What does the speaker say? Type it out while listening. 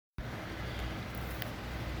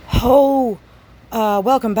Oh,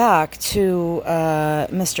 welcome back to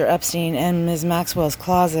Mr. Epstein and Ms. Maxwell's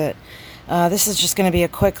closet. This is just going to be a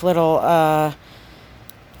quick little,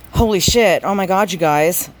 holy shit, oh my god, you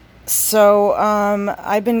guys. So,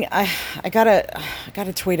 I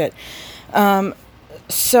gotta tweet it. A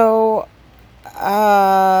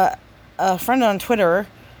friend on Twitter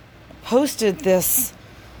posted this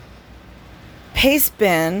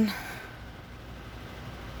Pastebin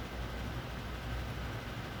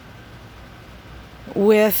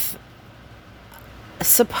with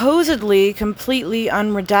supposedly completely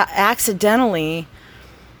accidentally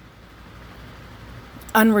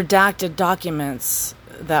unredacted documents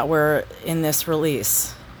that were in this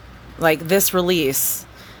release. Like this release.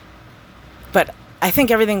 But I think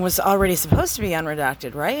everything was already supposed to be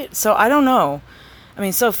unredacted, right? So I don't know. I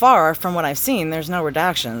mean, so far, from what I've seen, there's no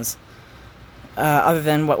redactions other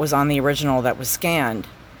than what was on the original that was scanned.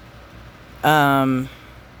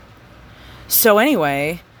 So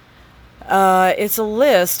anyway, it's a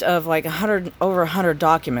list of like over 100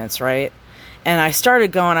 documents, right? And I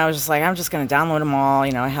started going, I was just like, I'm just going to download them all.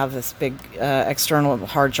 You know, I have this big external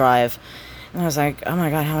hard drive. And I was like, oh my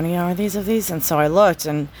God, how many are these of these? And so I looked,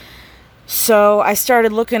 and so I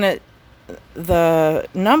started looking at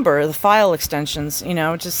the file extensions, you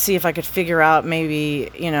know, just see if I could figure out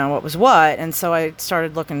maybe, you know, what was what. And so I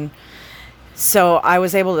started looking. So I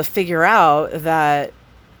was able to figure out that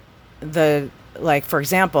for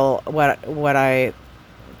example, what I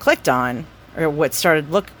clicked on, or what started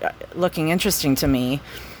looking interesting to me,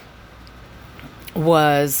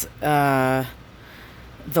 was the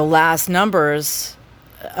last numbers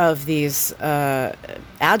of these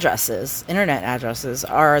addresses, internet addresses,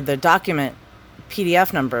 are the document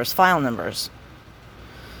PDF numbers, file numbers.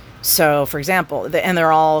 So, for example, and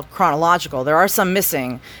they're all chronological. There are some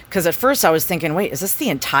missing, because at first I was thinking, wait, is this the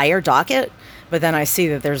entire docket? But then I see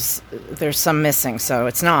that there's some missing, so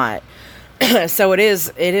it's not. So it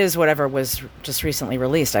is whatever was just recently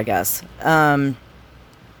released, I guess.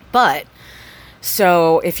 But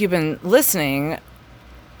so if you've been listening,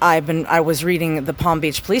 I was reading the Palm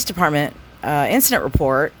Beach Police Department incident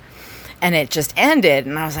report, and it just ended,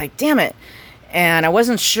 and I was like, damn it. And I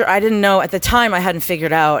wasn't sure. I didn't know at the time. I hadn't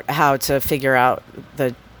figured out how to figure out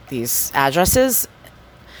these addresses.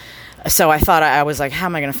 So I thought, I was like, how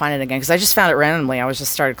am I going to find it again? Because I just found it randomly. I was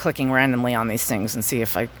just started clicking randomly on these things and see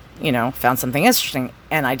if I, found something interesting.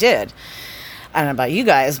 And I did. I don't know about you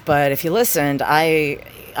guys, but if you listened, I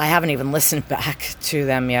haven't even listened back to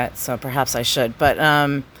them yet. So perhaps I should. But,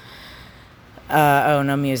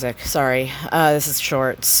 no music. Sorry. This is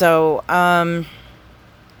short. So,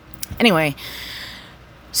 anyway,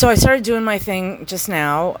 so I started doing my thing just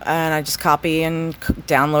now, and I just copy and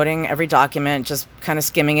downloading every document, just kind of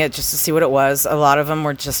skimming it just to see what it was. A lot of them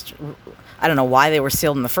were just, I don't know why they were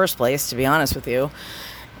sealed in the first place, to be honest with you.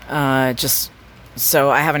 So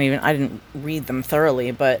I didn't read them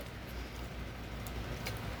thoroughly, but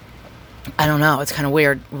I don't know. It's kind of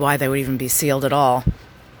weird why they would even be sealed at all.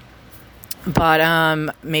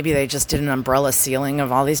 But maybe they just did an umbrella sealing of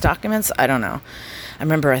all these documents. I don't know.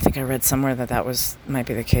 I think I read somewhere that might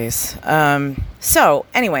be the case. So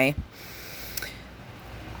anyway,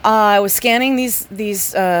 I was scanning these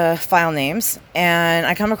file names, and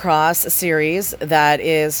I come across a series that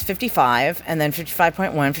is 55, and then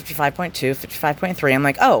 55.1, 55.2, 55.3. I'm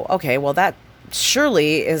like, oh, okay, well that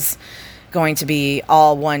surely is going to be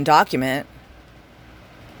all one document,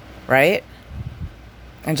 right?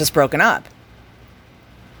 And just broken up.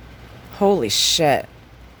 Holy shit.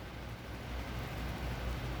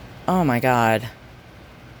 Oh my God.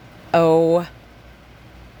 Oh.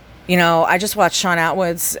 I just watched Sean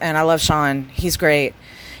Atwood's, and I love Sean. He's great.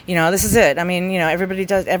 This is it. I mean, everybody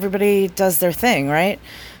does their thing, right?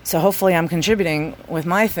 So hopefully I'm contributing with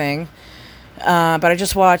my thing. But I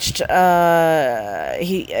just watched, it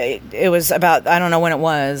was about, I don't know when it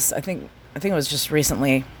was. I think it was just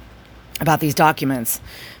recently, about these documents.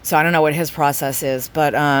 So I don't know what his process is,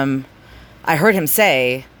 but I heard him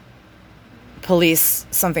say police,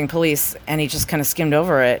 and he just kind of skimmed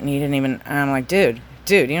over it, and he didn't even, and I'm like, dude,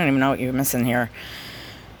 you don't even know what you're missing here.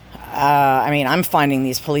 I'm finding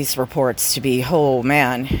these police reports to be, oh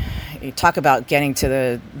man, you talk about getting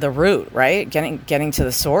to the root, right? Getting to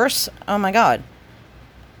the source. Oh my God.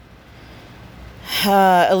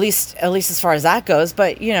 At least as far as that goes,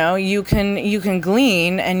 but you can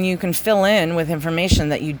glean and you can fill in with information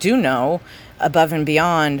that you do know above and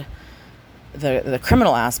beyond the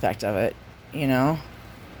criminal aspect of it, and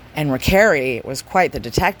Ricari was quite the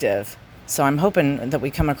detective, so I'm hoping that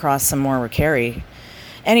we come across some more Ricari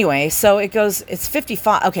Anyway, so it's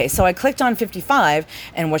 55. Okay, so I clicked on 55,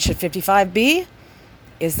 and what should 55 be?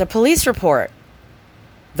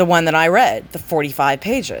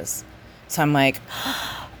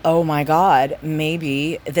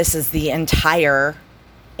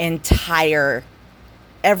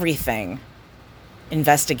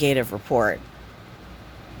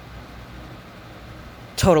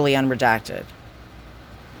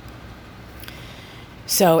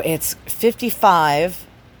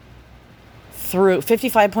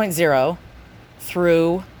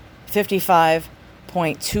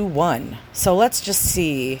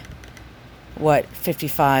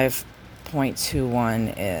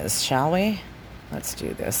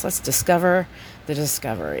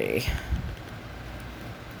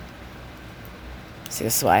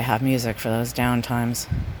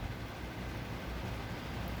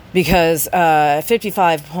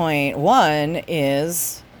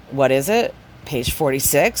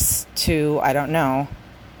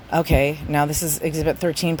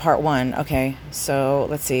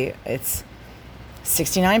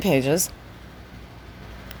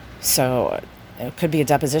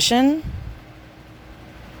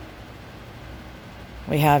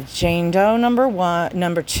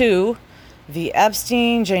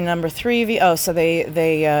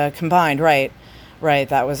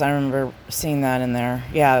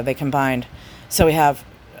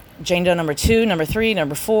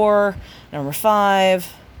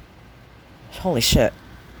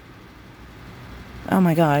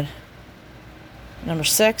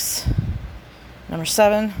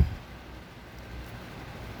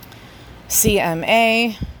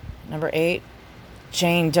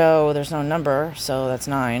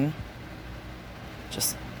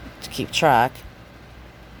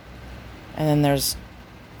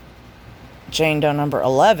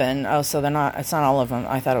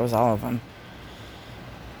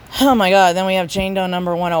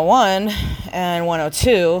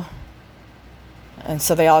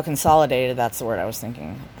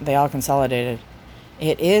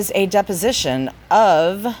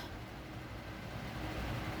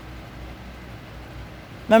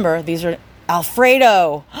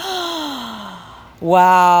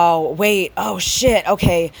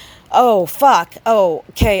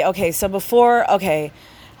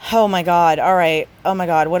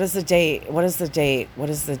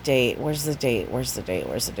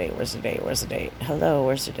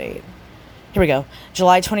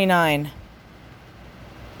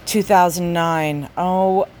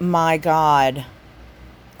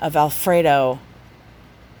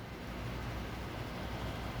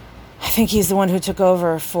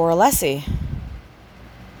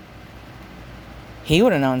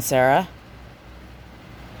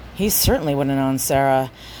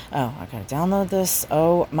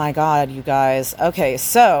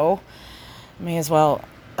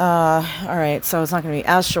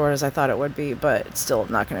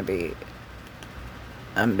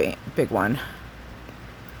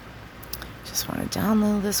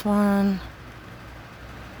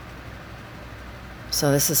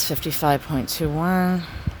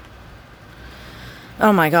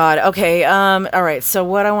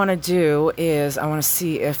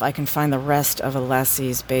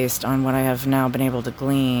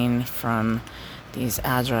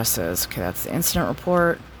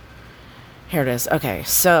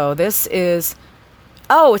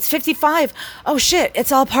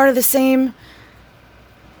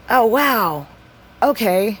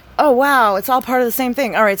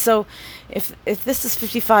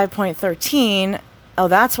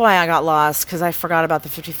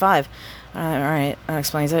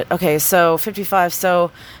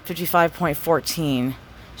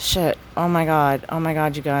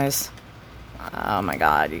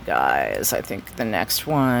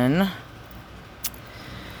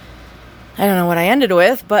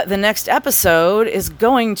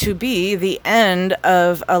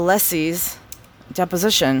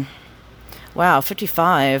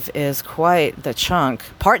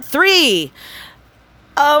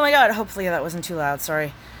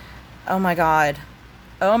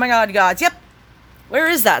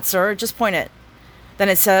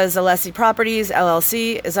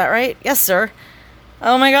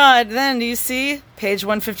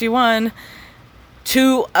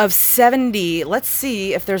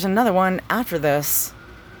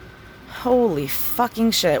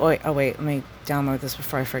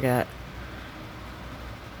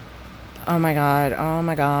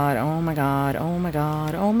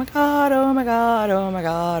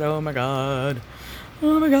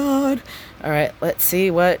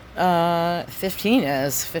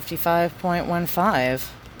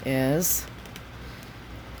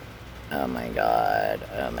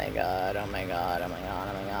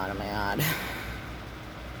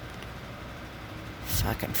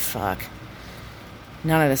 Fucking fuck.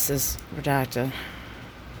 None of this is redacted.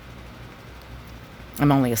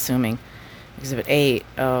 I'm only assuming. Exhibit 8.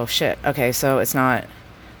 Oh, shit. Okay, so it's not...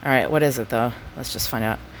 All right, what is it, though? Let's just find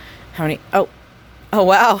out. How many... Oh,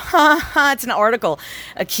 wow. It's an article.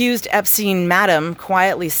 Accused Epstein madam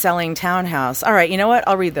quietly selling townhouse. All right, you know what?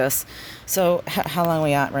 I'll read this. So how long are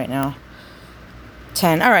we at right now?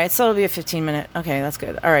 10. All right, so it'll be a 15-minute. Okay, that's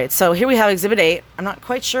good. All right, so here we have Exhibit 8. I'm not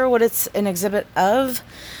quite sure what it's an exhibit of.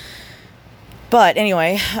 But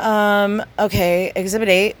anyway, okay, Exhibit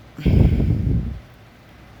 8.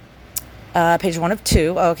 Page 1 of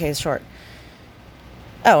 2. Oh, okay, it's short.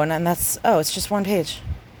 Oh, and then that's... Oh, it's just one page.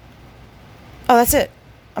 Oh, that's it.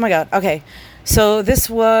 Oh, my God. Okay. So this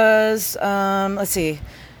was... let's see.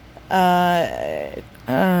 Where...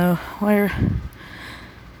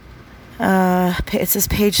 it says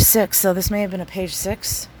page 6, so this may have been a page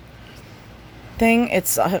 6 thing.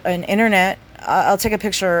 It's an internet. I'll take a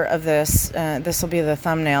picture of this. This will be the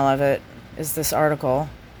thumbnail of it, is this article.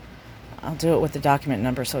 I'll do it with the document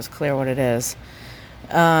number so it's clear what it is.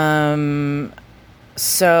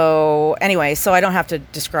 So anyway, so I don't have to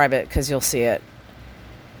describe it because you'll see it.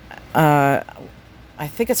 I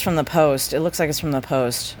think it's from the Post. It looks like it's from the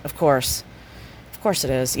Post. Of course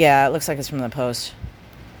it is. Yeah, it looks like it's from the Post.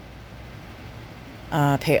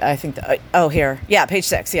 I think, here. Yeah, page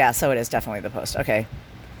 6. Yeah, so it is definitely the Post. Okay.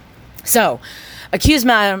 So, accused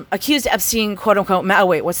Epstein, quote unquote,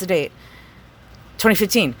 what's the date?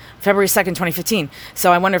 2015, February 2nd, 2015.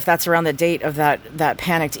 So I wonder if that's around the date of that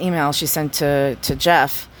panicked email she sent to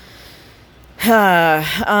Jeff.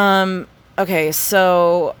 Okay,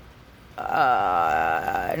 so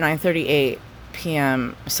 9:38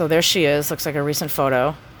 p.m. So there she is. Looks like a recent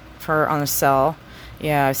photo of her on the cell.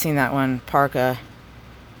 Yeah, I've seen that one. Parka.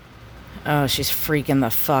 Oh, she's freaking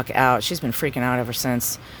the fuck out. She's been freaking out ever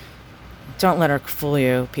since. Don't let her fool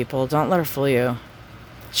you, people. Don't let her fool you.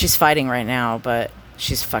 She's fighting right now, but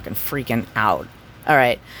she's fucking freaking out. All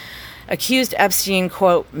right. Accused Epstein,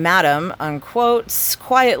 quote, madam, unquote,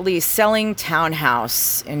 quietly selling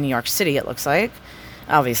townhouse in New York City, it looks like.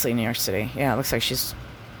 Obviously, New York City. Yeah, it looks like she's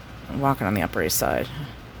walking on the Upper East Side.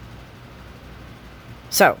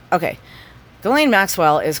 So, okay. Ghislaine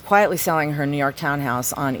Maxwell is quietly selling her New York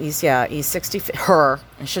townhouse on East 65th.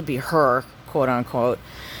 It should be her, quote unquote.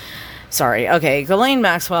 Sorry. Okay. Ghislaine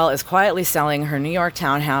Maxwell is quietly selling her New York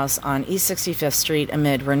townhouse on East 65th Street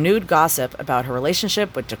amid renewed gossip about her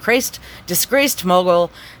relationship with disgraced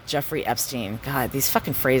mogul Jeffrey Epstein. God, these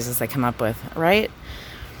fucking phrases they come up with, right?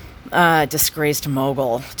 Disgraced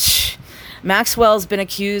mogul. Maxwell's been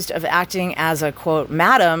accused of acting as a, quote,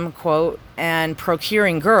 madam, quote, and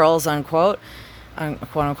procuring girls, unquote, quote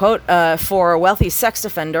unquote, for a wealthy sex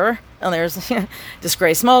offender. And there's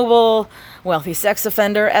disgraced mogul, wealthy sex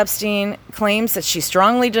offender. Epstein claims that she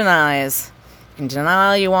strongly denies. You can deny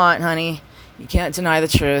all you want, honey. You can't deny the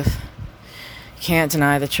truth. You can't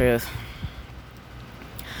deny the truth.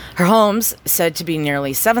 Her home's said to be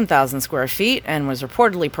nearly 7,000 square feet and was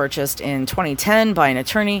reportedly purchased in 2010 by an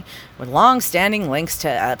attorney with long-standing links to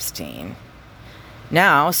Epstein.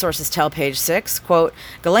 Now, sources tell Page 6, quote,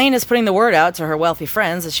 Ghislaine is putting the word out to her wealthy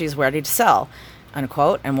friends that she's ready to sell,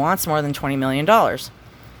 unquote, and wants more than $20 million,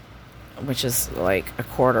 which is like a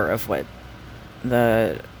quarter of what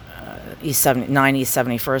the East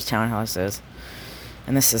 71st townhouse is.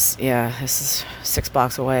 And this is 6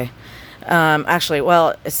 blocks away. Actually,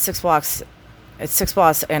 well, it's 6 blocks. It's 6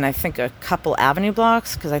 blocks and I think a couple avenue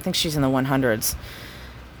blocks because I think she's in the 100s.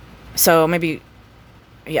 So maybe,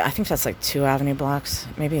 yeah, I think that's like 2 avenue blocks.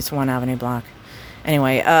 Maybe it's 1 avenue block.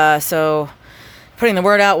 Anyway, so putting the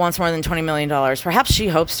word out, wants more than $20 million. Perhaps she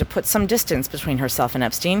hopes to put some distance between herself and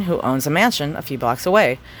Epstein, who owns a mansion a few blocks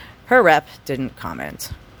away. Her rep didn't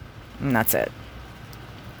comment. And that's it.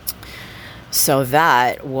 So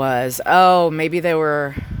that was, maybe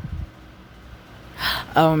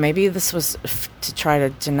this was to try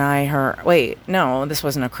to deny her. Wait, no, this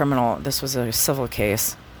wasn't a criminal. This was a civil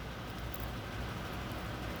case.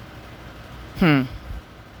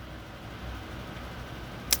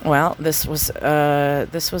 Well, this was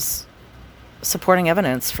supporting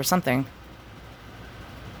evidence for something.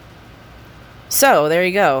 So there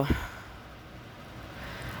you go.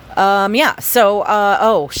 Yeah. So,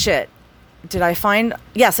 oh shit. Did I find?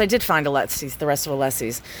 Yes, I did find ALESSI's. The rest of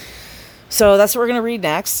ALESSI's. So that's what we're gonna read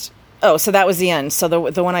next. Oh, so that was the end. So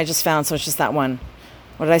the one I just found. So it's just that one.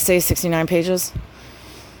 What did I say? 69 pages.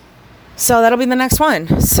 So that'll be the next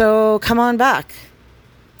one. So come on back.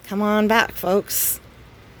 Come on back, folks.